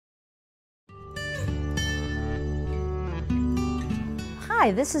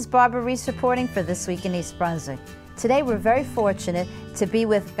Hi, this is Barbara Reese reporting for This Week in East Brunswick. Today we're very fortunate to be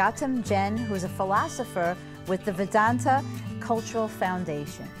with Gautam Jain, who's a philosopher with the Vedanta Cultural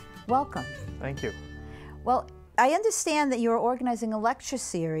Foundation. Welcome. Thank you. Well, I understand that you're organizing a lecture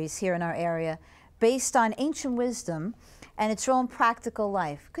series here in our area based on ancient wisdom and its role in practical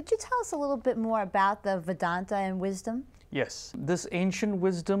life. Could you tell us a little bit more about the Vedanta and wisdom? Yes, this ancient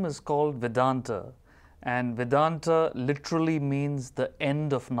wisdom is called Vedanta, and Vedanta literally means the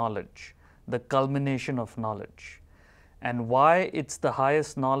end of knowledge, the culmination of knowledge. And why it's the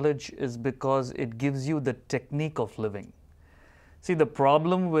highest knowledge is because it gives you the technique of living. See, the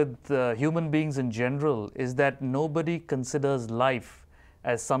problem with human beings in general is that nobody considers life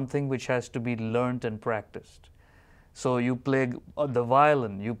as something which has to be learnt and practiced. So you play the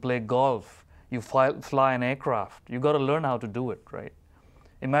violin, you play golf, you fly an aircraft. You got to learn how to do it, right?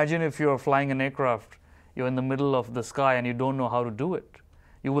 Imagine if you're flying an aircraft, you're in the middle of the sky and you don't know how to do it.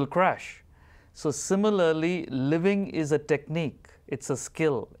 You will crash. So similarly, living is a technique, it's a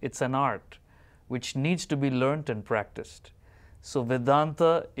skill, it's an art, which needs to be learnt and practiced. So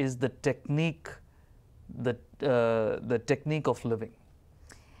Vedanta is the technique, the technique of living.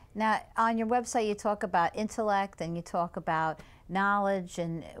 Now, on your website, you talk about intellect and you talk about knowledge.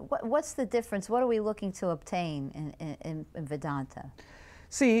 And what's the difference? What are we looking to obtain in Vedanta?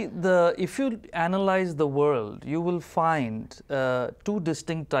 See, if you analyze the world, you will find two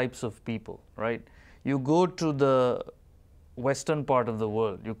distinct types of people, right? You go to the western part of the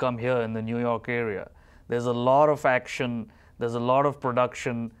world, you come here in the New York area, there's a lot of action, there's a lot of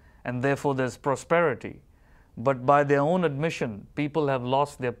production, and therefore there's prosperity. But by their own admission, people have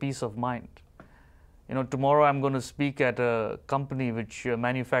lost their peace of mind. You know, tomorrow I'm going to speak at a company which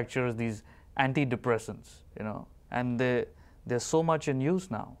manufactures these antidepressants, you know, and there's so much in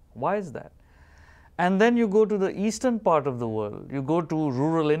use now. Why is that? And then you go to the eastern part of the world. You go to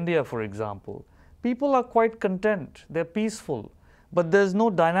rural India, for example. People are quite content. They're peaceful. But there's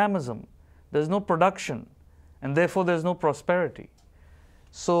no dynamism. There's no production. And therefore, there's no prosperity.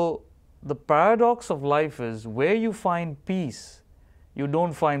 So the paradox of life is where you find peace, you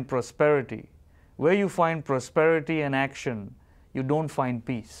don't find prosperity. Where you find prosperity and action, you don't find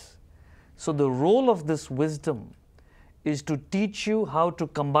peace. So the role of this wisdom is to teach you how to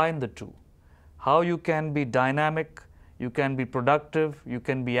combine the two, how you can be dynamic, you can be productive, you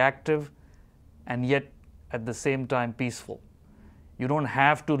can be active, and yet at the same time peaceful. You don't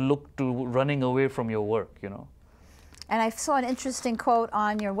have to look to running away from your work, you know. And I saw an interesting quote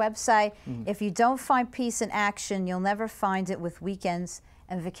on your website, if you don't find peace in action, you'll never find it with weekends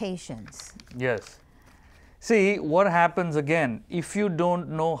and vacations. Yes. See, what happens again, if you don't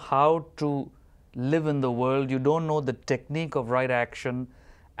know how to live in the world, you don't know the technique of right action,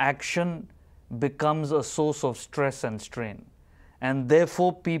 action becomes a source of stress and strain. And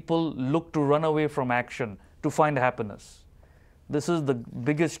therefore, people look to run away from action to find happiness. This is the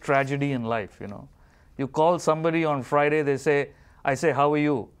biggest tragedy in life, you know. You call somebody on Friday, I say, how are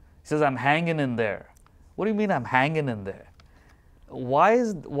you? He says, I'm hanging in there. What do you mean I'm hanging in there? Why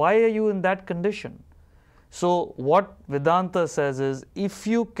are you in that condition? So what Vedanta says is, if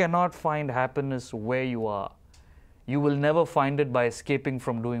you cannot find happiness where you are, you will never find it by escaping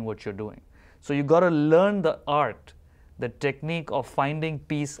from doing what you're doing. So you got to learn the art, the technique of finding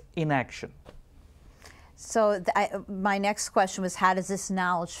peace in action. So my next question was, how does this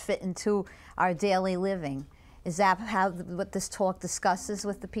knowledge fit into our daily living? Is that what this talk discusses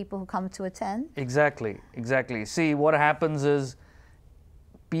with the people who come to attend? Exactly, exactly. See, what happens is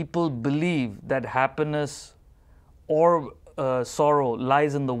people believe that happiness or sorrow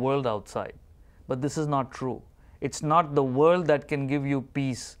lies in the world outside. But this is not true. It's not the world that can give you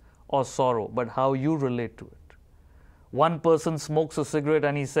peace or sorrow, but how you relate to it. One person smokes a cigarette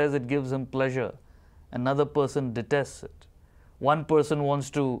and he says it gives him pleasure. Another person detests it. One person wants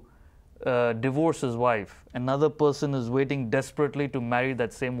to divorce his wife. Another person is waiting desperately to marry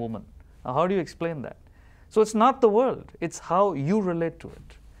that same woman. Now, how do you explain that? So it's not the world. It's how you relate to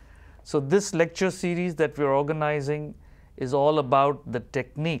it. So this lecture series that we're organizing is all about the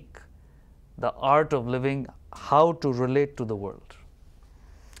technique, the art of living, how to relate to the world.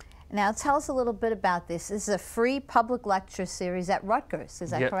 Now tell us a little bit about this. This is a free public lecture series at Rutgers,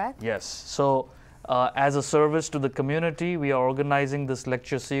 is that correct? Yes. So as a service to the community, we are organizing this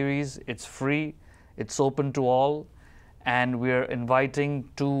lecture series. It's free, it's open to all, and we're inviting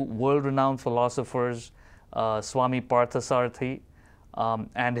two world-renowned philosophers, Swami Parthasarathi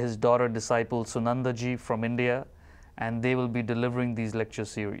and his daughter disciple Sunandaji from India, and they will be delivering these lecture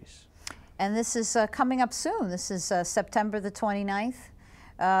series. And this is coming up soon. This is September the 29th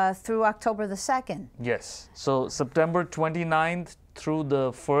through October the 2nd. Yes. So September 29th through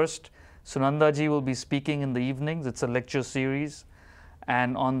the 1st, Sunandaji will be speaking in the evenings. It's a lecture series.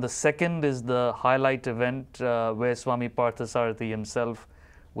 And on the 2nd is the highlight event where Swami Parthasarathi himself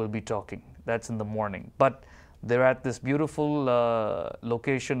will be talking. That's in the morning. But they're at this beautiful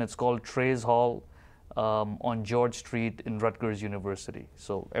location. It's called Trays Hall on George Street in Rutgers University.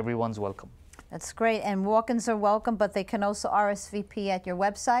 So everyone's welcome. That's great. And walk-ins are welcome, but they can also RSVP at your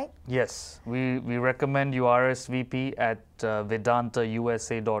website? Yes. We recommend you RSVP at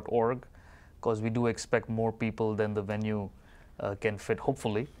vedantausa.org because we do expect more people than the venue can fit,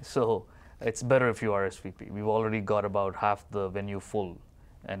 hopefully. So it's better if you RSVP. We've already got about half the venue full,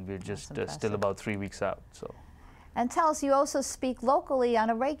 and we're just still about 3 weeks out. So. And tell us, you also speak locally on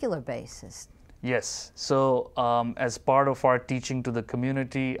a regular basis. Yes. So as part of our teaching to the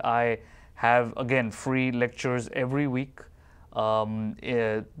community, I have, again, free lectures every week.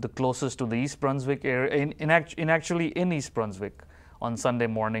 The closest to the East Brunswick area, actually in East Brunswick on Sunday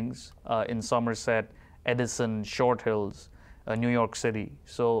mornings, in Somerset, Edison, Short Hills, New York City.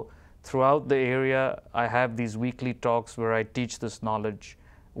 So throughout the area, I have these weekly talks where I teach this knowledge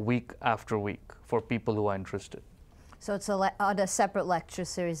week after week for people who are interested. So it's a separate lecture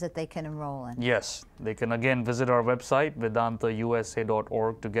series that they can enroll in? Yes. They can again visit our website,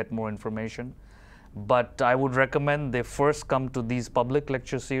 vedantausa.org, to get more information. But I would recommend they first come to these public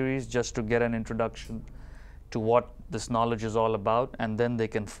lecture series just to get an introduction to what this knowledge is all about, and then they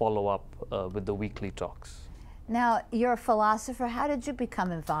can follow up with the weekly talks. Now, you're a philosopher. How did you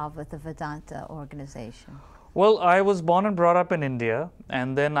become involved with the Vedanta organization? Well, I was born and brought up in India,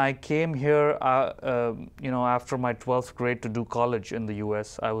 and then I came here, after my 12th grade to do college in the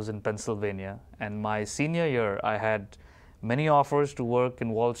U.S. I was in Pennsylvania, and my senior year, I had many offers to work in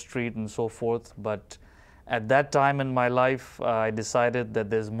Wall Street and so forth, but at that time in my life, I decided that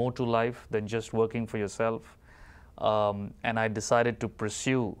there's more to life than just working for yourself, and I decided to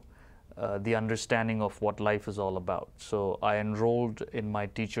pursue the understanding of what life is all about. So I enrolled in my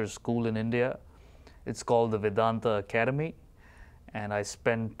teacher's school in India. It's called the Vedanta Academy, and I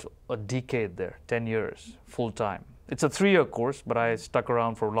spent a decade there, 10 years, full-time. It's a 3-year course, but I stuck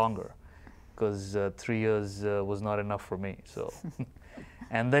around for longer because 3 years was not enough for me. So,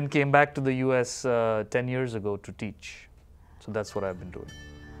 and then came back to the U.S. 10 years ago to teach. So that's what I've been doing.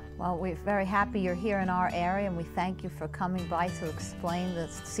 Well, we're very happy you're here in our area, and we thank you for coming by to explain the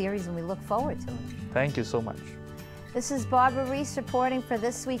series, and we look forward to it. Thank you so much. This is Barbara Reese reporting for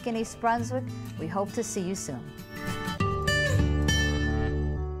This Week in East Brunswick. We hope to see you soon.